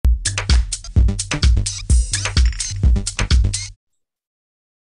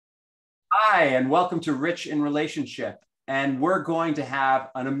Hi, and welcome to Rich in Relationship. And we're going to have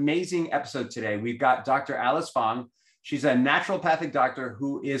an amazing episode today. We've got Dr. Alice Fong. She's a naturopathic doctor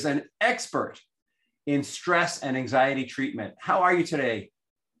who is an expert in stress and anxiety treatment. How are you today?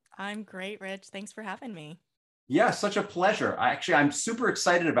 I'm great, Rich. Thanks for having me. Yeah, such a pleasure. I'm super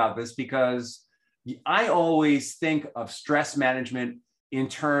excited about this because I always think of stress management in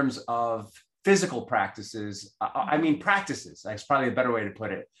terms of physical practices. Practices, that's probably a better way to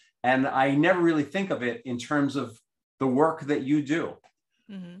put it. And I never really think of it in terms of the work that you do.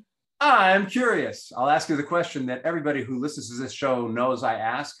 Mm-hmm. I'm curious. I'll ask you the question that everybody who listens to this show knows I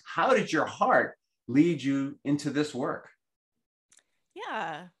ask. How did your heart lead you into this work?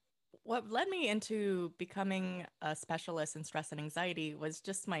 Yeah. What led me into becoming a specialist in stress and anxiety was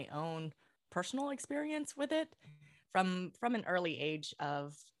just my own personal experience with it from an early age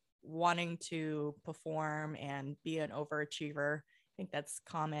of wanting to perform and be an overachiever. I think that's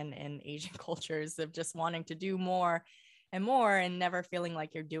common in Asian cultures of just wanting to do more and never feeling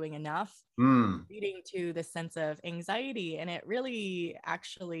like you're doing enough, leading to this sense of anxiety. And it really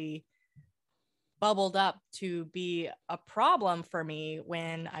actually bubbled up to be a problem for me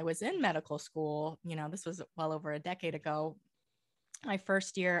when I was in medical school. You know, this was well over a decade ago. My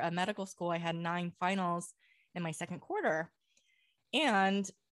first year of medical school, I had 9 finals in my second quarter. And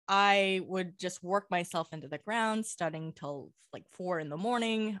I would just work myself into the ground, studying till like 4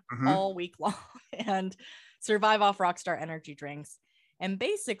 a.m. all week long and survive off Rockstar energy drinks. And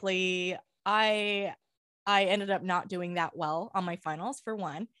basically, I ended up not doing that well on my finals for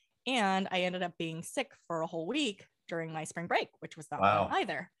one. And I ended up being sick for a whole week during my spring break, which was not fun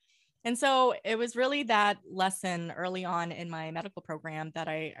either. And so it was really that lesson early on in my medical program that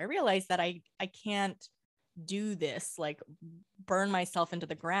I realized that I can't do this, like burn myself into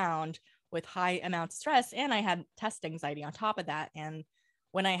the ground with high amounts of stress. And I had test anxiety on top of that. And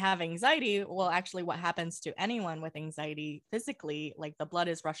when I have anxiety, well, actually what happens to anyone with anxiety physically, like the blood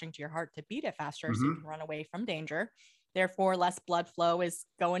is rushing to your heart to beat it faster so you can run away from danger. Therefore, less blood flow is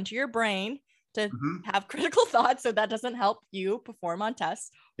going to your brain to have critical thoughts. So that doesn't help you perform on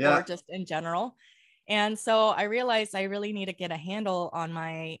tests or just in general. And so I realized I really need to get a handle on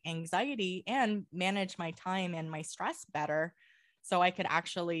my anxiety and manage my time and my stress better so I could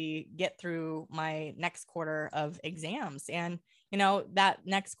actually get through my next quarter of exams. And, you know, that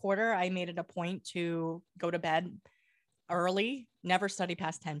next quarter, I made it a point to go to bed early, never study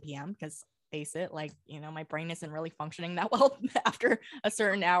past 10 p.m. because face it, like, you know, my brain isn't really functioning that well after a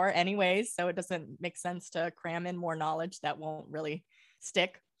certain hour anyways. So it doesn't make sense to cram in more knowledge that won't really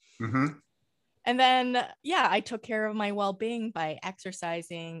stick. And then, I took care of my well-being by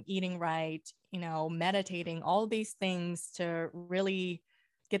exercising, eating right, you know, meditating, all these things to really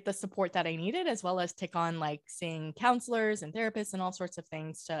get the support that I needed, as well as take on like seeing counselors and therapists and all sorts of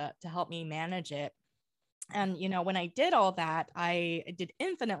things to help me manage it. And, you know, when I did all that, I did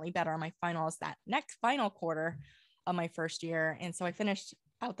infinitely better on my finals that next final quarter of my first year. And so I finished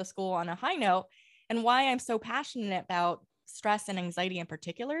out the school on a high note. And why I'm so passionate about stress and anxiety in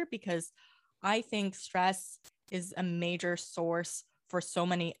particular, because I think stress is a major source for so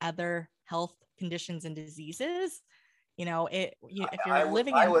many other health conditions and diseases. You know, if you're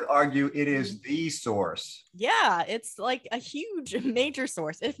living I would argue it is the source. Yeah, it's like a huge major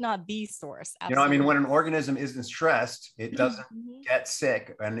source, if not the source. Absolutely. You know, I mean, when an organism isn't stressed, it doesn't get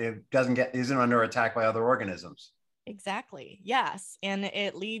sick and it isn't under attack by other organisms. Exactly. Yes. And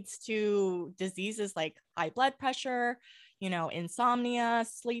it leads to diseases like high blood pressure, you know, insomnia,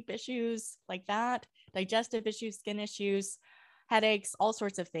 sleep issues like that, digestive issues, skin issues, headaches, all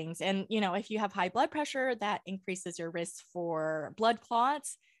sorts of things. And, you know, if you have high blood pressure, that increases your risk for blood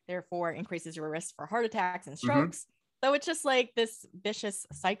clots, therefore increases your risk for heart attacks and strokes. So it's just like this vicious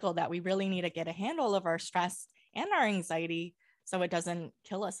cycle that we really need to get a handle of our stress and our anxiety so it doesn't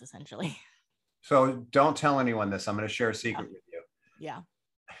kill us, essentially. So don't tell anyone this. I'm going to share a secret with you. Yeah.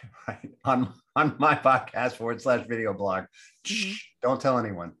 Right. On my podcast /video blog. Don't tell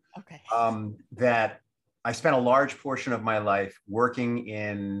anyone. Okay. That I spent a large portion of my life working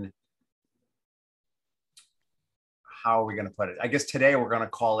in, how are we going to put it? I guess today we're going to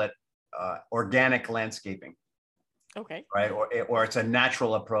call it organic landscaping. Okay. Right. Or it's a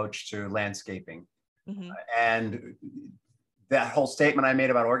natural approach to landscaping. And that whole statement I made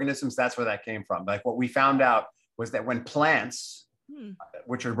about organisms, that's where that came from. Like what we found out was that when plants,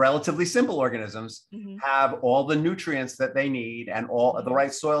 which are relatively simple organisms, have all the nutrients that they need and all the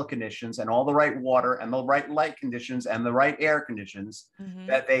right soil conditions and all the right water and the right light conditions and the right air conditions,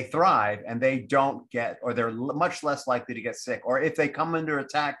 that they thrive and they don't get, or they're much less likely to get sick. Or if they come under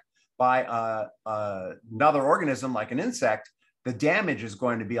attack by another organism like an insect, the damage is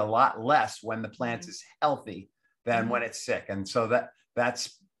going to be a lot less when the plant is healthy than when it's sick. And so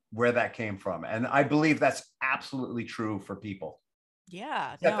that's where that came from. And I believe that's absolutely true for people.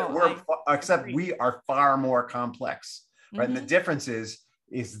 Yeah. Except we are far more complex, right? And the difference is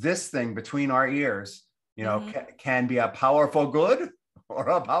this thing between our ears, you know, can be a powerful good or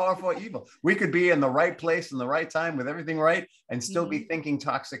a powerful evil. We could be in the right place in the right time with everything right and still be thinking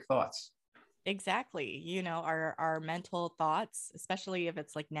toxic thoughts. Exactly. You know, our mental thoughts, especially if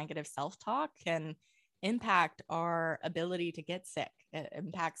it's like negative self-talk, can impact our ability to get sick. It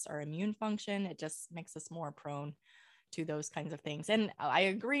impacts our immune function. It just makes us more prone to those kinds of things. And I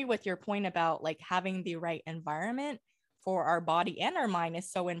agree with your point about like having the right environment for our body and our mind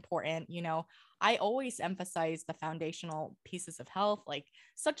is so important. You know, I always emphasize the foundational pieces of health, like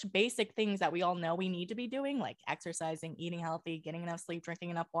such basic things that we all know we need to be doing, like exercising, eating healthy, getting enough sleep,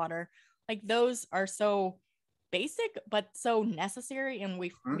 drinking enough water. Like those are so basic, but so necessary. And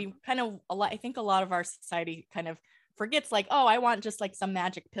we kind of, I think a lot of our society kind of forgets like, oh, I want just like some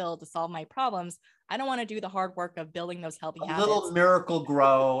magic pill to solve my problems. I don't want to do the hard work of building those healthy habits. A little miracle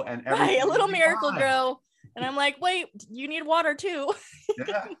grow and everything. Right, a little miracle grow. And I'm like, wait, you need water too.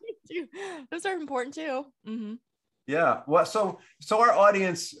 Yeah. Those are important too. Yeah. Well, so our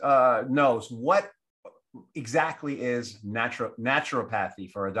audience knows what exactly is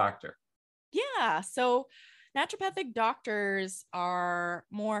naturopathy for a doctor. Yeah. So naturopathic doctors are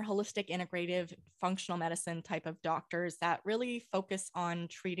more holistic, integrative, functional medicine type of doctors that really focus on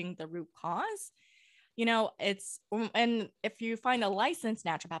treating the root cause. You know, and if you find a licensed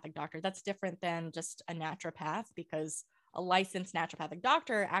naturopathic doctor, that's different than just a naturopath, because a licensed naturopathic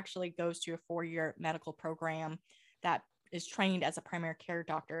doctor actually goes to a 4-year medical program that is trained as a primary care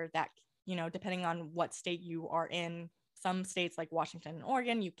doctor that, you know, depending on what state you are in, some states like Washington and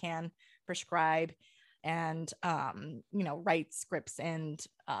Oregon, you can prescribe and, you know, write scripts and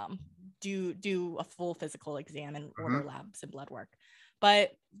do a full physical exam and order labs and blood work.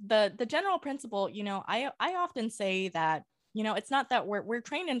 But the general principle, you know, I often say that, you know, it's not that we're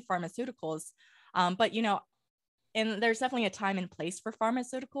trained in pharmaceuticals, but, you know, and there's definitely a time and place for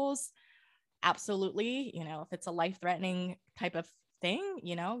pharmaceuticals. Absolutely. You know, if it's a life-threatening type of thing,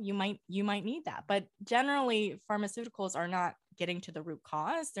 you know, you might need that. But generally, pharmaceuticals are not getting to the root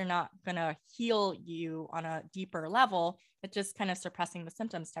cause. They're not going to heal you on a deeper level. It's just kind of suppressing the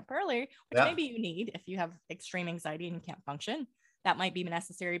symptoms temporarily, which maybe you need if you have extreme anxiety and can't function. That might be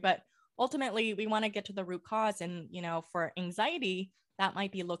necessary. But ultimately, we want to get to the root cause. And, you know, for anxiety, that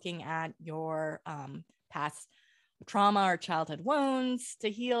might be looking at your past trauma or childhood wounds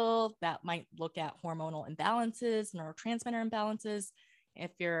to heal. That might look at hormonal imbalances, neurotransmitter imbalances. If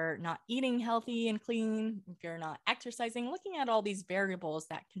you're not eating healthy and clean, if you're not exercising, looking at all these variables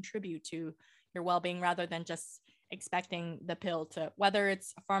that contribute to your well-being rather than just expecting the pill to, whether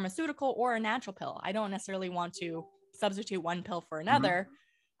it's a pharmaceutical or a natural pill. I don't necessarily want to substitute one pill for another.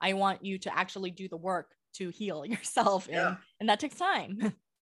 I want you to actually do the work to heal yourself. And that takes time.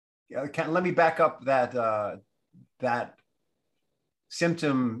 Let me back up that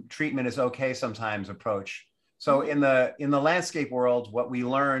symptom treatment is okay sometimes approach. So in the landscape world, what we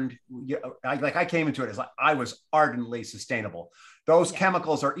learned, I came into it as like, I was ardently sustainable. Those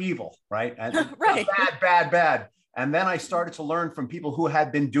chemicals are evil, right? And right. Bad. And then I started to learn from people who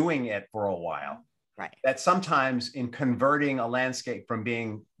had been doing it for a while. Right. That sometimes in converting a landscape from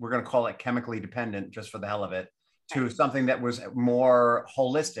being, we're going to call it chemically dependent just for the hell of it, to something that was more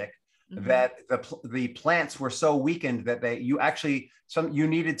holistic, that the plants were so weakened that you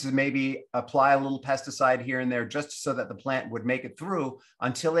needed to maybe apply a little pesticide here and there just so that the plant would make it through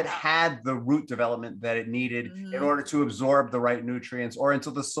until it had the root development that it needed in order to absorb the right nutrients, or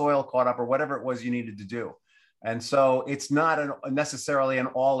until the soil caught up, or whatever it was you needed to do. And so it's not necessarily an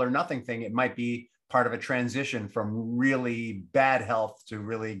all or nothing thing. It might be part of a transition from really bad health to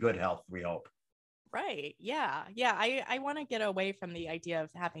really good health, we hope. Right. Yeah. I want to get away from the idea of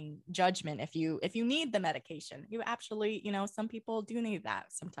having judgment. If you need the medication, you actually, you know, some people do need that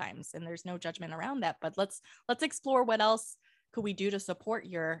sometimes, and there's no judgment around that. But let's explore what else could we do to support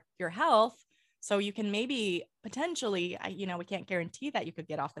your health, so you can maybe potentially, you know, we can't guarantee that you could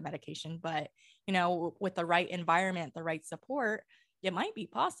get off the medication, but, you know, with the right environment, the right support, it might be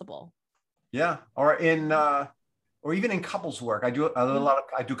possible. Yeah. Or even in couples work. I do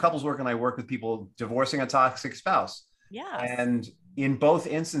couples work, and I work with people divorcing a toxic spouse. Yeah. And in both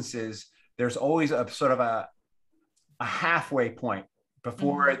instances, there's always a sort of a halfway point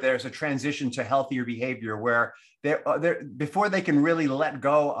before there's a transition to healthier behavior, where before they can really let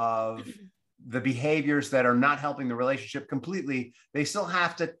go of the behaviors that are not helping the relationship completely, they still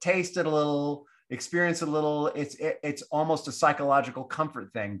have to taste it a little. experience a little, it's almost a psychological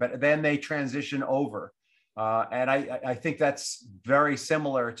comfort thing, but then they transition over. And I think that's very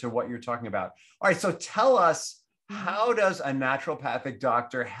similar to what you're talking about. All right, so tell us, how does a naturopathic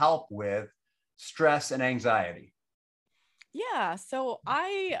doctor help with stress and anxiety? Yeah. So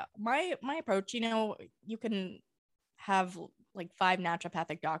my approach, you can have like 5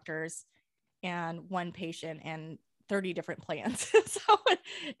 naturopathic doctors and 1 patient and 30 different plans. So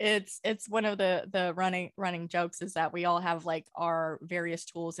it's one of the running jokes is that we all have like our various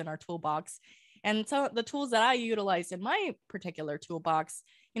tools in our toolbox. And so the tools that I utilize in my particular toolbox,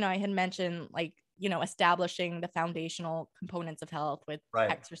 I had mentioned like, establishing the foundational components of health with Right.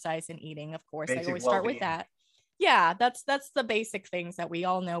 exercise and eating. Of course, Basic I always start with well-being. that. Yeah, that's the basic things that we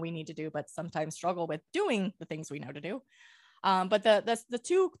all know we need to do, but sometimes struggle with doing the things we know to do. But the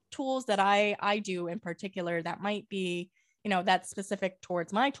 2 tools that I do in particular that might be, that's specific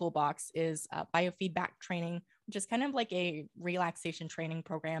towards my toolbox is biofeedback training, which is kind of like a relaxation training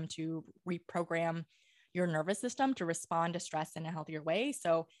program to reprogram your nervous system to respond to stress in a healthier way.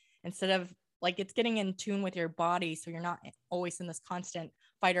 So instead of like it's getting in tune with your body, so you're not always in this constant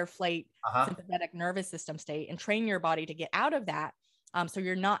fight or flight sympathetic nervous system state, and train your body to get out of that. So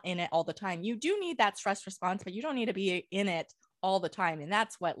you're not in it all the time. You do need that stress response, but you don't need to be in it all the time. And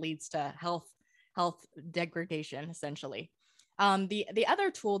that's what leads to health degradation, essentially. The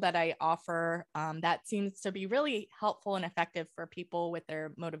other tool that I offer that seems to be really helpful and effective for people with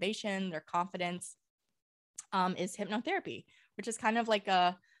their motivation, their confidence, is hypnotherapy, which is kind of like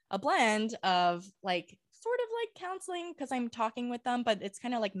a blend of like sort of like counseling because I'm talking with them, but it's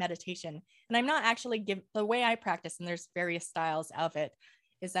kind of like meditation. And I'm not actually the way I practice, and there's various styles of it,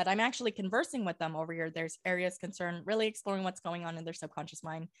 is that I'm actually conversing with them over here. There's areas concerned, really exploring what's going on in their subconscious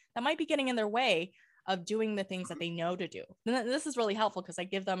mind that might be getting in their way of doing the things that they know to do. And this is really helpful because I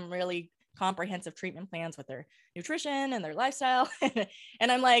give them really comprehensive treatment plans with their nutrition and their lifestyle.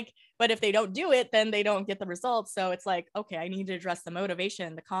 And I'm like, but if they don't do it, then they don't get the results. So it's like, okay, I need to address the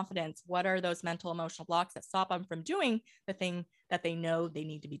motivation, the confidence. What are those mental, emotional blocks that stop them from doing the thing that they know they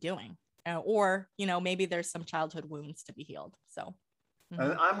need to be doing? Or, maybe there's some childhood wounds to be healed. So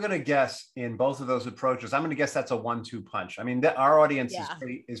I'm going to guess in both of those approaches, I'm going to guess that's a 1-2 punch. I mean, our audience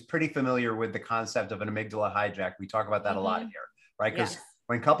is pretty familiar with the concept of an amygdala hijack. We talk about that a lot here, right? Because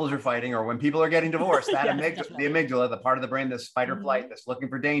when couples are fighting or when people are getting divorced, that the amygdala, the part of the brain that's fight or flight, that's looking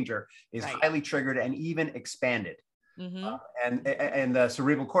for danger, is highly triggered and even expanded. And the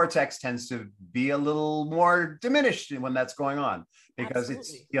cerebral cortex tends to be a little more diminished when that's going on, because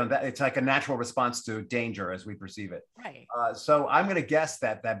it's it's like a natural response to danger as we perceive it. Right. So I'm going to guess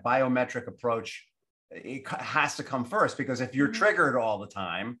that biometric approach, it has to come first, because if you're triggered all the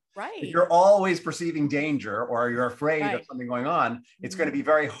time, if you're always perceiving danger or you're afraid of something going on, it's going to be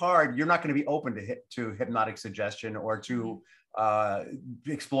very hard. You're not going to be open to hypnotic suggestion or to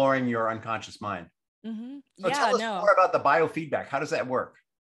exploring your unconscious mind. So tell us more about the biofeedback. How does that work?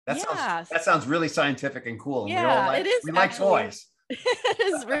 That sounds really scientific and cool. And we like toys. It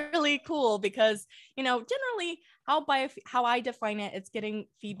is really cool because, generally how I define it, it's getting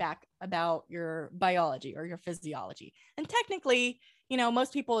feedback about your biology or your physiology. And technically,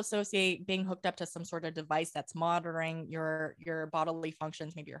 most people associate being hooked up to some sort of device that's monitoring your bodily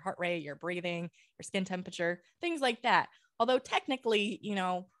functions, maybe your heart rate, your breathing, your skin temperature, things like that. Although technically,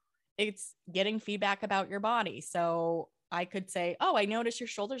 it's getting feedback about your body. So I could say, oh, I notice your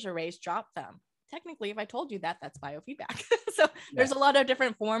shoulders are raised, drop them. Technically, if I told you that, that's biofeedback. So there's a lot of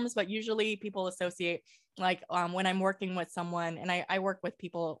different forms, but usually people associate like when I'm working with someone, and I work with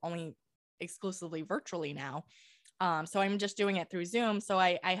people only exclusively virtually now. So I'm just doing it through Zoom. So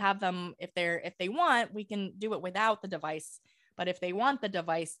I have them, if they want, we can do it without the device. But if they want the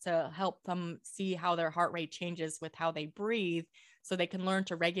device to help them see how their heart rate changes with how they breathe, so they can learn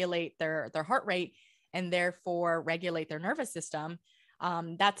to regulate their heart rate and therefore regulate their nervous system,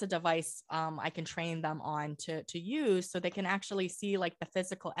 that's a device I can train them on to use, so they can actually see like the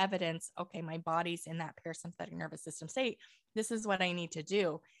physical evidence. Okay, my body's in that parasympathetic nervous system state. This is what I need to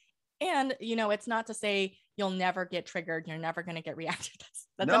do. And, it's not to say you'll never get triggered. You're never going to get reactive.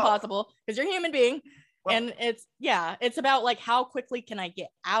 That's impossible because you're a human being. Well, and it's about like, how quickly can I get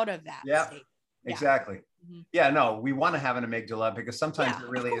out of that state? Exactly. Yeah, no, we want to have an amygdala because sometimes there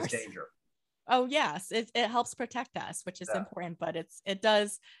really is danger. Oh yes, it helps protect us, which is important, but it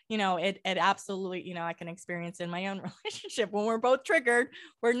does, it absolutely, I can experience in my own relationship when we're both triggered,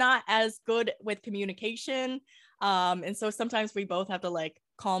 we're not as good with communication. And so sometimes we both have to like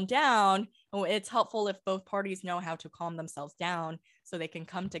calm down. It's helpful if both parties know how to calm themselves down so they can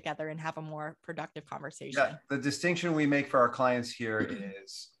come together and have a more productive conversation. Yeah, the distinction we make for our clients here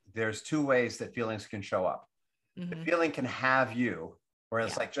is there's two ways that feelings can show up. The feeling can have you, where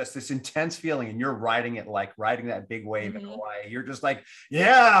it's like just this intense feeling and you're riding it, like riding that big wave in Hawaii. You're just like,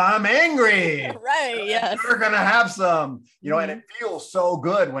 yeah, I'm angry. Right. Yes. You're going to have some, and it feels so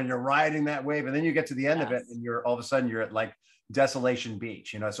good when you're riding that wave. And then you get to the end of it and you're all of a sudden you're at like Desolation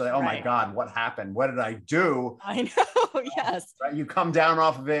Beach, so like, oh my God, what happened? What did I do? I know. Yes. Right? You come down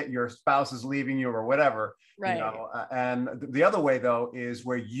off of it, your spouse is leaving you or whatever, right. And the other way though, is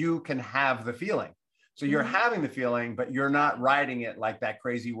where you can have the feeling. So you're having the feeling, but you're not riding it like that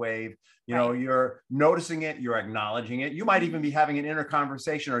crazy wave. You're noticing it, you're acknowledging it. You might even be having an inner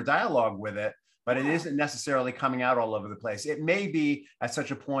conversation or dialogue with it, but it isn't necessarily coming out all over the place. It may be at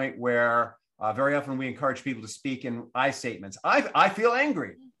such a point where very often we encourage people to speak in I statements. I feel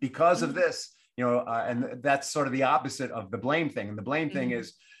angry because of this, and that's sort of the opposite of the blame thing. And the blame thing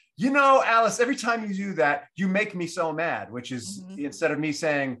is, Alice, every time you do that, you make me so mad, which is instead of me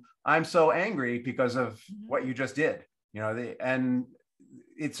saying, I'm so angry because of what you just did, and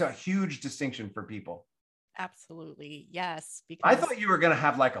it's a huge distinction for people. Absolutely. Yes. Because I thought you were going to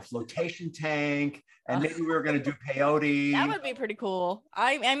have like a flotation tank and maybe we were going to do peyote. That would be pretty cool.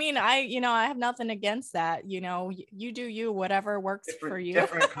 I mean, I have nothing against that. You do you, whatever works for you.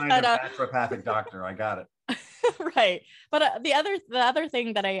 Different kind of naturopathic doctor. I got it. Right. But the other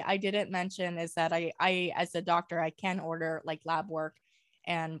thing that I didn't mention is that I, as a doctor, I can order like lab work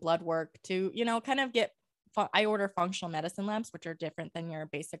and blood work to, kind of I order functional medicine labs, which are different than your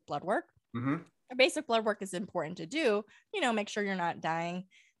basic blood work. Basic blood work is important to do, make sure you're not dying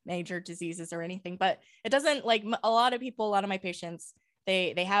major diseases or anything, but it doesn't, like a lot of my patients,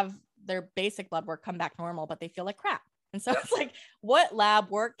 they have their basic blood work come back normal, but they feel like crap. And so it's like, what lab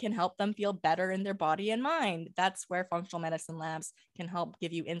work can help them feel better in their body and mind? That's where functional medicine labs can help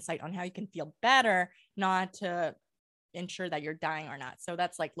give you insight on how you can feel better, not to ensure that you're dying or not. So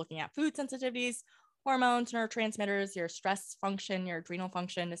that's like looking at food sensitivities, hormones, neurotransmitters, your stress function, your adrenal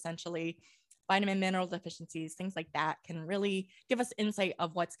function, essentially, vitamin mineral deficiencies, things like that can really give us insight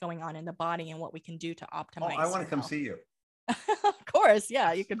of what's going on in the body and what we can do to optimize. I want to come see you. Of course.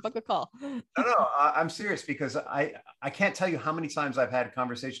 Yeah. You can book a call. No, I'm serious because I can't tell you how many times I've had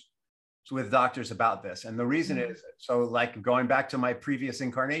conversations with doctors about this. And the reason is, so like going back to my previous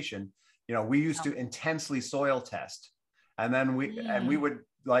incarnation, we used to intensely soil test. And then we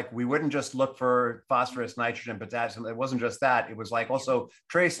wouldn't just look for phosphorus, nitrogen, potassium. It wasn't just that. It was like also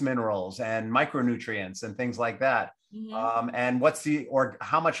trace minerals and micronutrients and things like that. And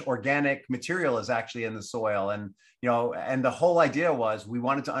how much organic material is actually in the soil. And, and the whole idea was we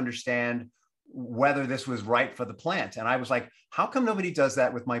wanted to understand whether this was right for the plant. And I was like, how come nobody does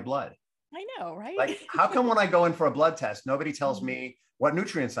that with my blood? I know, right? Like, how come when I go in for a blood test, nobody tells me what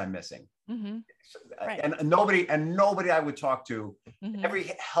nutrients I'm missing? Right. And nobody I would talk to,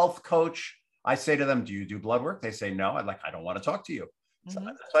 every health coach, I say to them, do you do blood work? They say, no. I don't want to talk to you. So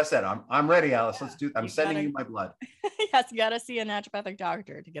that's what I said. I'm ready, Alice. Let's do. I'm sending you my blood. Yes, you got to see a naturopathic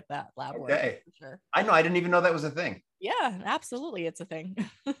doctor to get that lab work. Okay. For sure. I know. I didn't even know that was a thing. Yeah, absolutely. It's a thing.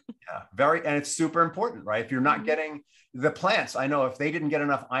 Yeah, and it's super important, right? If you're not getting the plants, I know if they didn't get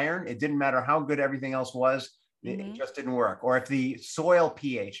enough iron, it didn't matter how good everything else was. It just didn't work. Or if the soil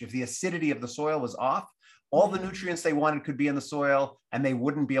pH, if the acidity of the soil was off, all the nutrients they wanted could be in the soil and they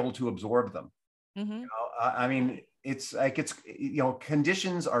wouldn't be able to absorb them. I mean, it's like,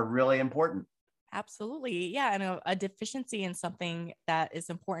 conditions are really important. Absolutely. Yeah. And a deficiency in something that is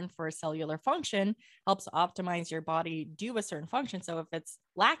important for a cellular function helps optimize your body do a certain function. So if it's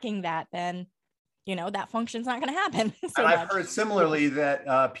lacking that, then that function's not going to happen. And I've heard similarly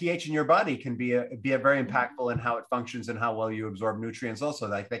that pH in your body can be a very impactful in how it functions and how well you absorb nutrients also,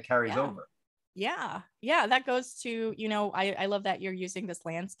 like that carries over. Yeah. Yeah. That goes to, I love that you're using this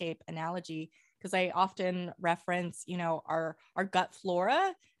landscape analogy, because I often reference, our gut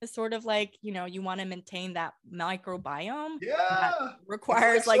flora is sort of like, you want to maintain that microbiome. That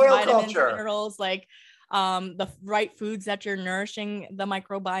requires like vitamins, minerals, like the right foods that you're nourishing the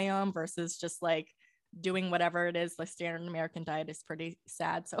microbiome versus just like doing whatever it is. The standard American diet is pretty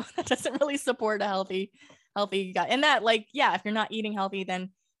sad. So that doesn't really support a healthy gut. And that, like, if you're not eating healthy,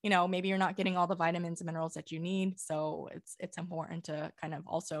 then, maybe you're not getting all the vitamins and minerals that you need. So it's important to kind of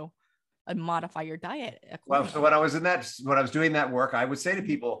also modify your diet. Well, so when I was doing that work, I would say to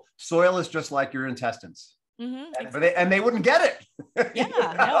people, soil is just like your intestines. Exactly. And they wouldn't get it. Yeah,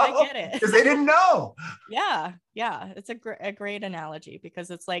 no, I get it. Because they didn't know. Yeah. It's a great analogy, because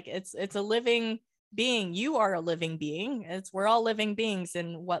it's like, it's a living being. You are a living being. We're all living beings,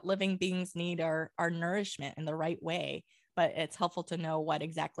 and what living beings need are nourishment in the right way. But it's helpful to know what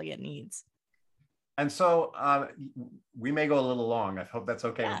exactly it needs. And so we may go a little long. I hope that's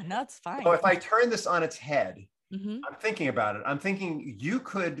okay. Yeah, no, it's fine. So if I turn this on its head, mm-hmm. I'm thinking about it. I'm thinking you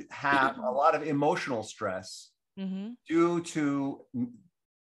could have a lot of emotional stress mm-hmm. due to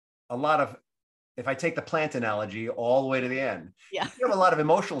a lot of, if I take the plant analogy all the way to the end, yeah, you have a lot of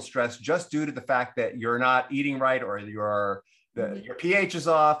emotional stress just due to the fact that you're not eating right, or your pH is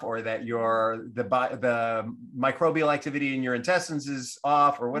off, or that the microbial activity in your intestines is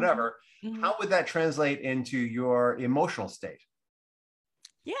off, or whatever. Mm-hmm. How would that translate into your emotional state?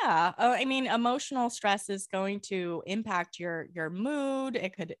 Yeah. I mean, emotional stress is going to impact your mood.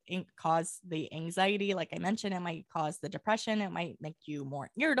 It could cause the anxiety. Like I mentioned, it might cause the depression. It might make you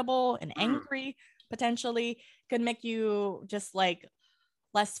more irritable and angry, potentially. Could make you just like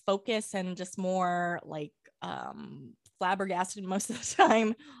less focused and just more like flabbergasted most of the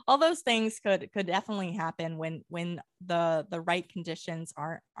time. All those things could definitely happen when the right conditions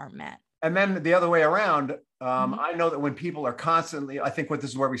aren't met. And then the other way around, I know that when people are constantly, I think this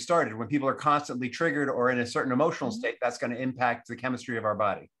is where we started, when people are constantly triggered or in a certain emotional state, that's going to impact the chemistry of our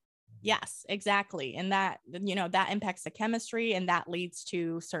body. Yes, exactly. And that, that impacts the chemistry, and that leads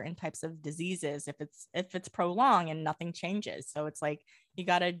to certain types of diseases if it's prolonged and nothing changes. So it's like, you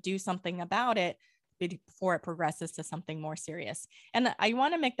got to do something about it before it progresses to something more serious. And I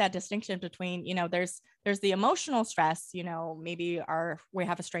want to make that distinction between, there's the emotional stress, maybe we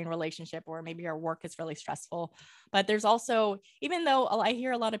have a strained relationship, or maybe our work is really stressful. But there's also, even though I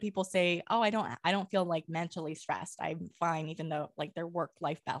hear a lot of people say, oh, I don't feel like mentally stressed, I'm fine, even though like their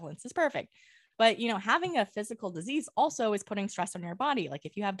work-life balance is perfect. But, having a physical disease also is putting stress on your body. Like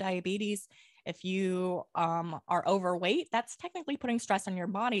if you have diabetes, if you are overweight, that's technically putting stress on your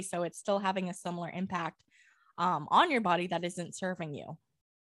body. So it's still having a similar impact on your body that isn't serving you.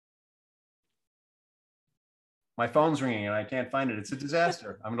 My phone's ringing and I can't find it. It's a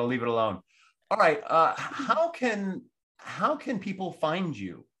disaster. I'm going to leave it alone. All right. How can people find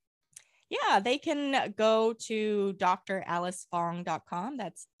you? Yeah, they can go to dralicefong.com.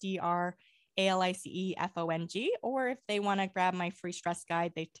 That's DRALICEFONG. Or if they want to grab my free stress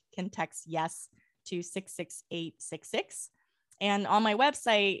guide, they can text yes to 66866. And on my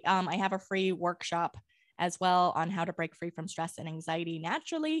website, I have a free workshop as well on how to break free from stress and anxiety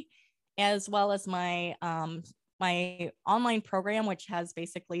naturally, as well as my my online program, which has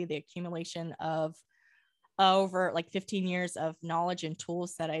basically the accumulation of over like 15 years of knowledge and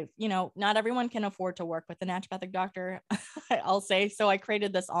tools that I've, not everyone can afford to work with a naturopathic doctor, I'll say. So I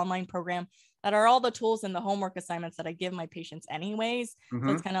created this online program that are all the tools and the homework assignments that I give my patients anyways. Mm-hmm.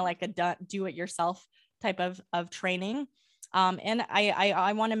 So it's kind of like a do-it-yourself type of training. And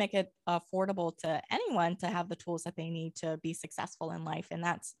I want to make it affordable to anyone to have the tools that they need to be successful in life. And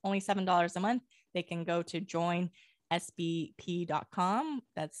that's only $7 a month. They can go to joinsbp.com.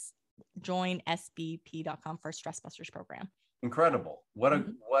 That's joinsbp.com for Stress Busters program. Incredible.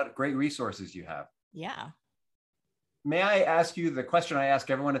 What great resources you have. Yeah. May I ask you the question I ask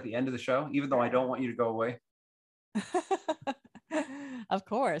everyone at the end of the show, even though I don't want you to go away? Of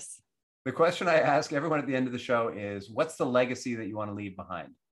course. The question I ask everyone at the end of the show is, what's the legacy that you want to leave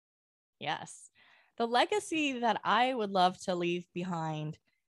behind? Yes. The legacy that I would love to leave behind,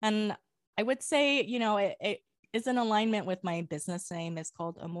 and I would say, it is in alignment with my business name. Is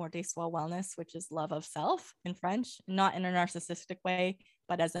called Amour de Soi Wellness, which is love of self in French, not in a narcissistic way,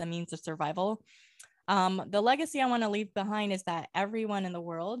 but as a means of survival. The legacy I want to leave behind is that everyone in the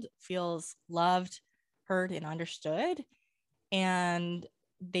world feels loved, heard, and understood, and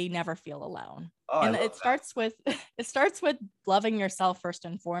they never feel alone. And it starts with loving yourself first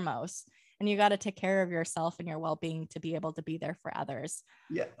and foremost. And you got to take care of yourself and your well-being to be able to be there for others.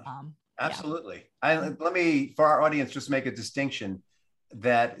 Yeah, absolutely. Yeah. Let me, for our audience, just make a distinction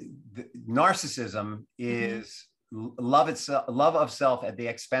that narcissism is love of self at the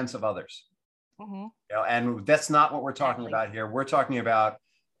expense of others. Mm-hmm. And that's not what we're talking about here. We're talking about,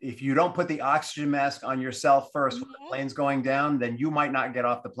 if you don't put the oxygen mask on yourself first when the plane's going down, then you might not get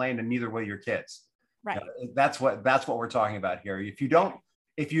off the plane, and neither will your kids. Right. That's what we're talking about here. If you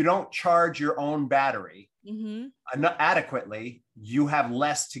don't charge your own battery adequately, you have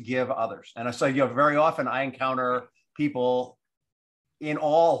less to give others. And so, very often I encounter people in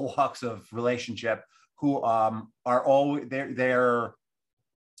all walks of relationship who are always they're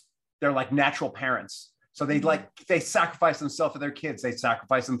like natural parents. So they sacrifice themselves for their kids. They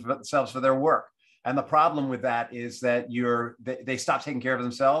sacrifice themselves for their work. And the problem with that is that they stop taking care of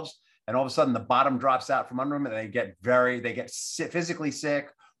themselves, and all of a sudden the bottom drops out from under them, and they get physically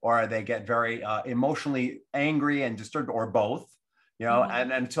sick, or they get very emotionally angry and disturbed, or both.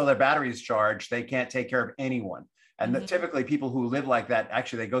 And until their battery is charged, they can't take care of anyone. And typically people who live like that,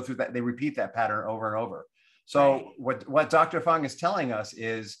 actually, they go through that, they repeat that pattern over and over. So what Dr. Fung is telling us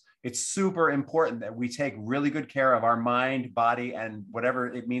is it's super important that we take really good care of our mind, body, and whatever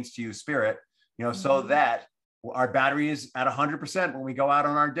it means to you, spirit, you know, so that our battery is at 100% when we go out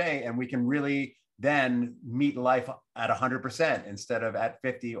on our day, and we can really then meet life at 100% instead of at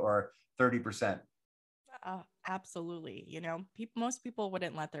 50 or 30%. Absolutely. You know, most people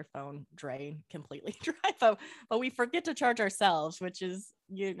wouldn't let their phone drain completely dry, but we forget to charge ourselves, which is,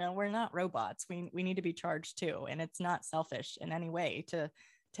 you know, we're not robots. We need to be charged too. And it's not selfish in any way to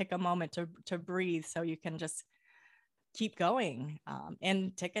take a moment to breathe, so you can just keep going,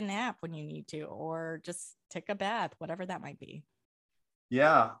 and take a nap when you need to, or just take a bath, whatever that might be.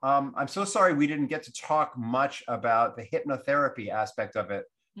 Yeah. I'm so sorry we didn't get to talk much about the hypnotherapy aspect of it.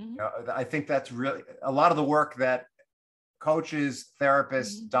 I think that's really a lot of the work that coaches,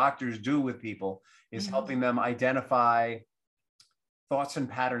 therapists, doctors do with people is helping them identify thoughts and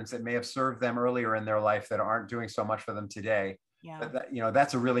patterns that may have served them earlier in their life that aren't doing so much for them today. Yeah. But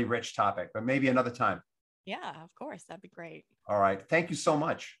that's a really rich topic, but maybe another time. Yeah, of course. That'd be great. All right. Thank you so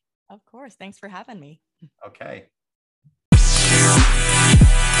much. Of course. Thanks for having me. Okay.